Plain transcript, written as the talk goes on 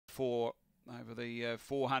4 over the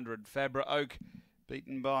 400. Fabra Oak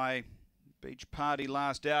beaten by Beach Party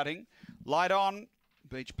last outing. Light On.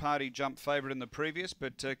 Beach Party jumped favourite in the previous,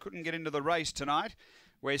 but couldn't get into the race tonight.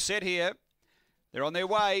 We're set here. They're on their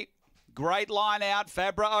way. Great line out.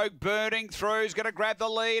 Fabra Oak burning through. Is going to grab the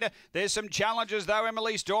lead. There's some challenges though.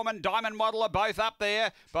 Emily Storm and Diamond Model are both up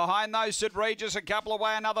there. Behind those, St Regis a couple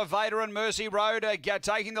away. Another Vader and Mercy Road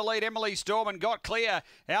taking the lead. Emily Storm and got clear.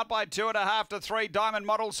 Out by 2.5 to 3. Diamond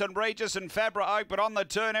Model, St Regis and Fabra Oak. But on the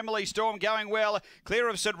turn, Emily Storm going well. Clear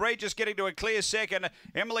of St Regis, getting to a clear second.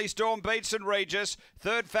 Emily Storm beats St Regis.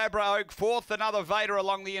 Third, Fabra Oak. Fourth, another Vader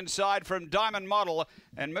along the inside from Diamond Model.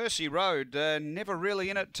 And Mercy Road never really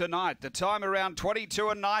in it tonight. The time around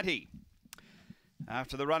 22:90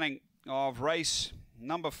 after the running of race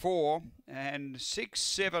number 4 and 6,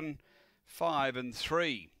 7, 5 and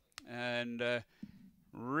 3, and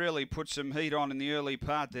really put some heat on in the early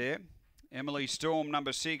part there. Emily Storm,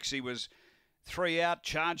 number 6, he was 3 out,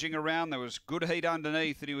 charging around. There was good heat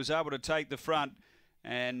underneath, and he was able to take the front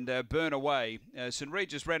and burn away. St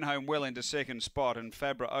Regis ran home well into second spot, and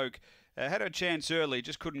Fabra Oak had a chance early,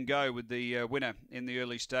 just couldn't go with the winner in the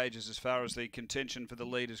early stages as far as the contention for the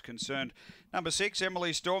lead is concerned. Number 6,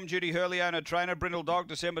 Emily Storm, Judy Hurley, owner trainer, Brindle Dog,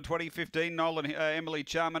 December 2015, Nolan Emily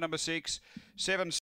Charmer, number 6, 7.